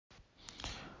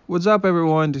What's up,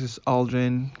 everyone? This is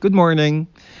Aldrin. Good morning.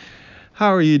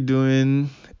 How are you doing?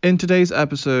 In today's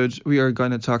episode, we are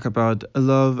going to talk about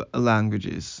love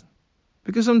languages.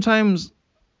 Because sometimes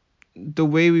the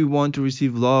way we want to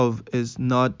receive love is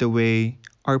not the way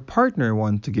our partner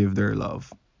wants to give their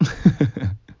love.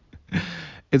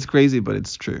 It's crazy, but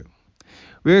it's true.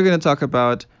 We're going to talk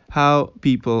about how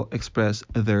people express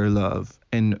their love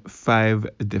in 5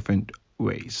 different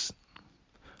ways.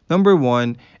 Number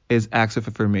one is acts of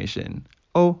affirmation.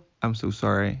 Oh, I'm so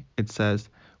sorry. It says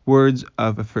words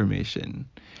of affirmation.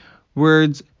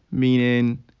 Words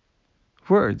meaning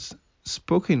words,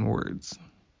 spoken words.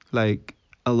 Like,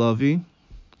 I love you,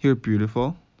 you're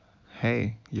beautiful,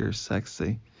 hey, you're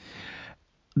sexy.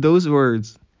 Those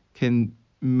words can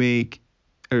make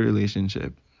a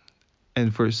relationship.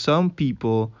 And for some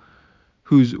people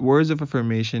whose words of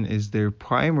affirmation is their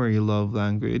primary love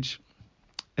language,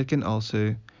 it can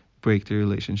also break the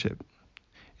relationship.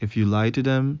 If you lie to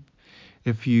them,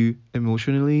 if you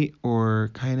emotionally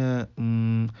or kind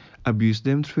of abuse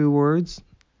them through words,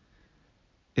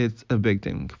 it's a big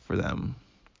thing for them.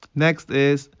 Next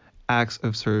is acts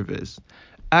of service.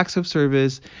 Acts of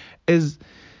service is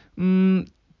mm,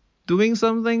 doing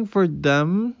something for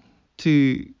them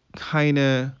to kind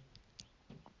of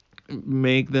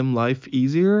make them life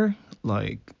easier,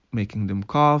 like making them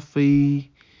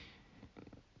coffee,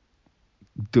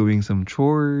 doing some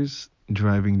chores,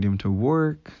 driving them to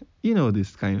work,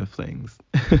 these kind of things.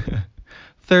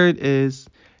 Third is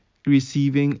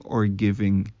receiving or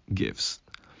giving gifts.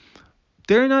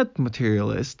 They're not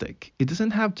materialistic. It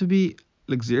doesn't have to be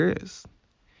luxurious.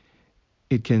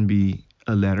 It can be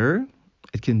a letter,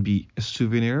 it can be a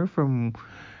souvenir from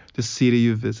the city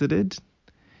you visited.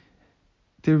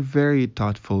 They're very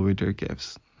thoughtful with their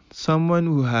gifts. Someone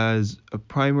who has a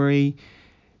primary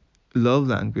love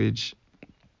language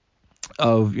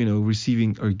of,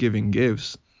 receiving or giving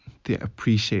gifts, they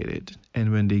appreciate it.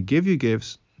 And when they give you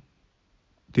gifts,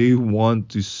 they want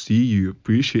to see you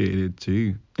appreciate it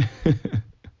too.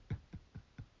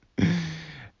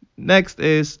 Next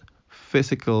is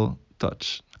physical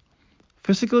touch.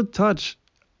 Physical touch.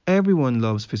 Everyone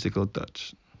loves physical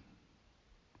touch.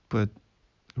 But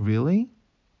really?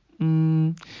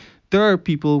 Mm, there are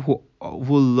people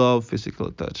who love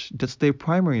physical touch. That's their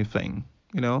primary thing,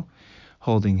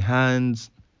 holding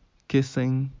hands,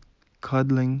 kissing,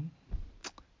 cuddling.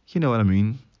 You know what I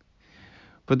mean?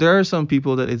 But there are some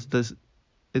people that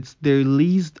it's their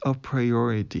least of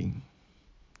priority.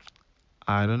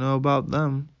 I don't know about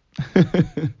them.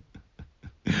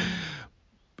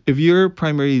 If your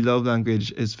primary love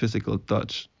language is physical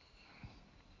touch,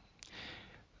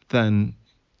 then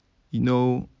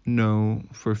no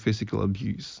for physical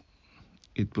abuse.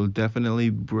 It will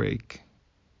definitely break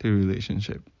the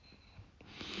relationship.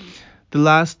 The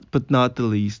last but not the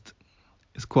least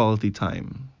is quality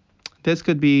time. This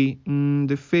could be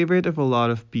the favorite of a lot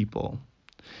of people.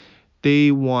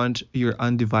 They want your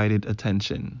undivided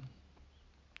attention.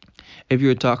 If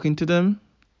you're talking to them,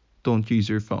 don't use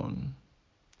your phone.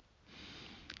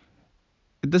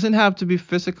 It doesn't have to be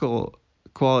physical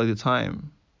quality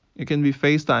time. It can be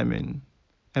FaceTiming.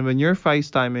 And when you're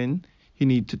FaceTiming, you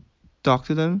need to talk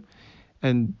to them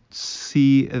and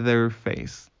see their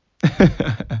face.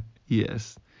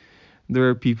 Yes, there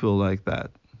are people like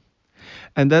that.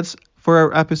 And that's for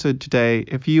our episode today.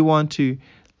 If you want to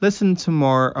listen to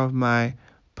more of my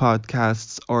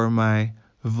podcasts or my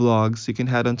vlogs, you can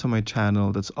head onto my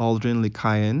channel. That's Aldrin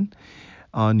Likayan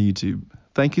on YouTube.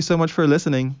 Thank you so much for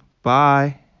listening.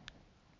 Bye.